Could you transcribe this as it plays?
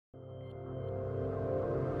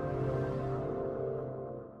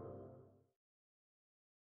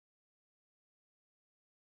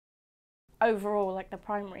overall, like the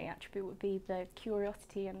primary attribute would be the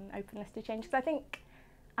curiosity and openness to change. Because I think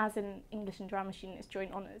as an English and drama student, it's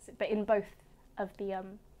joint honours, but in both of the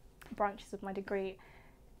branches of my degree,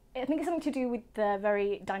 I think it's something to do with the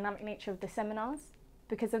very dynamic nature of the seminars,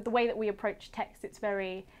 because of the way that we approach text. It's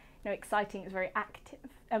very exciting, it's very active.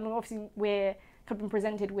 And obviously we're kind of been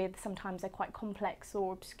presented with, sometimes they're quite complex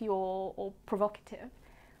or obscure or provocative.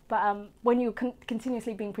 But when you're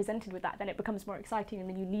continuously being presented with that, then it becomes more exciting, and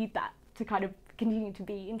then you need that to kind of continue to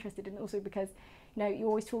be interested. And also because you're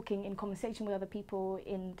always talking in conversation with other people,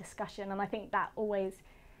 in discussion, and I think that always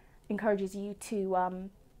encourages you to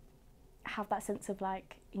have that sense of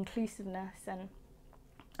like inclusiveness and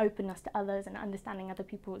openness to others, and understanding other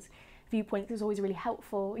people's viewpoints is always really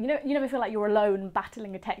helpful. You never feel like you're alone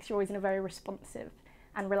battling a text. You're always in a very responsive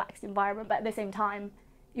and relaxed environment, but at the same time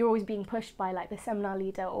you're always being pushed by like the seminar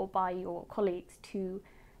leader or by your colleagues to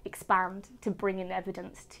expand, to bring in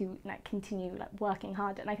evidence, to continue working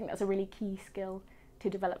hard. And I think that's a really key skill to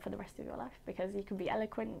develop for the rest of your life, because you can be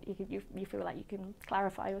eloquent, you feel like you can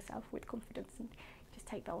clarify yourself with confidence, and just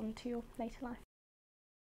take that on to your later life.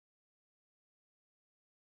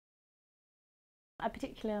 A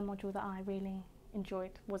particular module that I really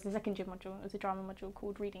enjoyed was the second year module. It was a drama module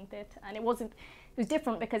called Reading Theatre, and it was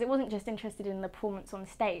different because it wasn't just interested in the performance on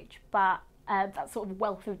stage, but that sort of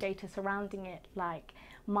wealth of data surrounding it, like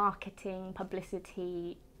marketing,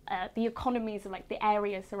 publicity, the economies of the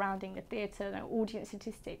areas surrounding the theatre, audience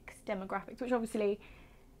statistics, demographics, which obviously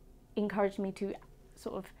encouraged me to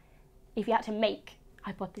sort of, if you had to make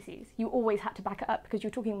hypotheses, you always had to back it up, because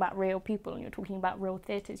you're talking about real people and you're talking about real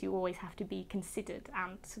theatres. You always have to be considered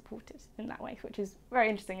and supported in that way, which is very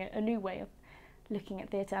interesting, a new way of looking at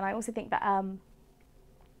theatre. And I also think that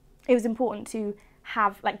it was important to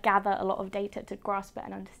gather a lot of data to grasp it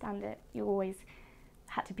and understand it. You always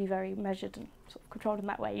had to be very measured and sort of controlled in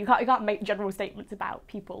that way. You can't make general statements about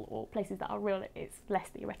people or places that are real. It's less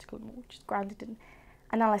theoretical and more just grounded in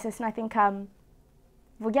analysis. And I think,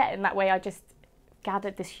 in that way I just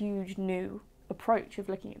gathered this huge new approach of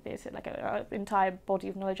looking at theatre, like an entire body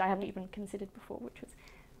of knowledge I hadn't even considered before, which was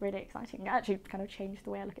really exciting. It actually kind of changed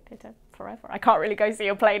the way I look at theatre forever. I can't really go see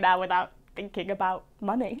a play now without thinking about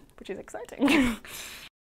money, which is exciting.